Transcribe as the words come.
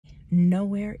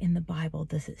Nowhere in the Bible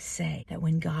does it say that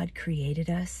when God created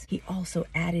us, he also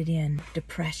added in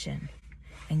depression,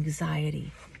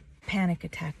 anxiety, panic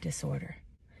attack disorder.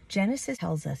 Genesis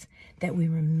tells us that we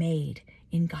were made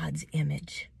in God's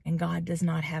image, and God does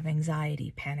not have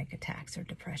anxiety, panic attacks, or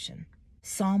depression.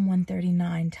 Psalm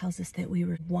 139 tells us that we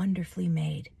were wonderfully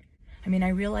made. I mean, I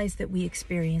realize that we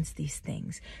experience these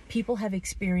things. People have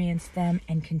experienced them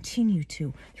and continue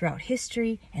to throughout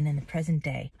history and in the present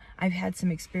day. I've had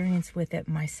some experience with it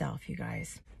myself, you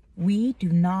guys. We do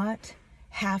not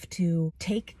have to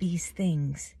take these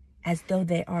things as though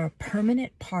they are a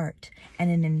permanent part and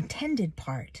an intended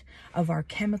part of our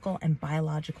chemical and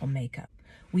biological makeup.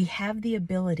 We have the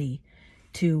ability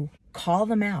to call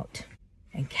them out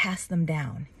and cast them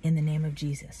down in the name of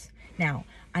Jesus. Now,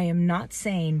 I am not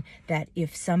saying that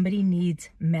if somebody needs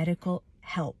medical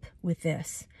help with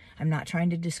this, I'm not trying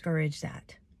to discourage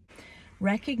that.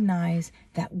 Recognize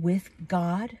that with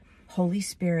God, Holy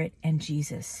Spirit, and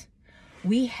Jesus,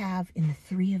 we have in the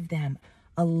three of them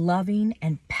a loving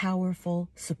and powerful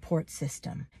support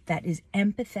system that is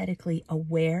empathetically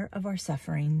aware of our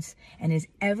sufferings and is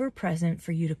ever present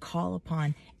for you to call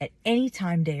upon at any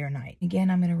time, day or night. Again,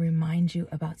 I'm going to remind you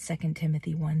about 2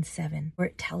 Timothy 1:7, where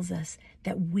it tells us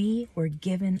that we were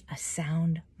given a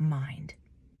sound mind.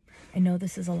 I know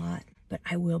this is a lot, but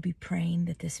I will be praying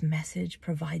that this message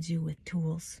provides you with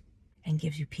tools and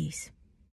gives you peace.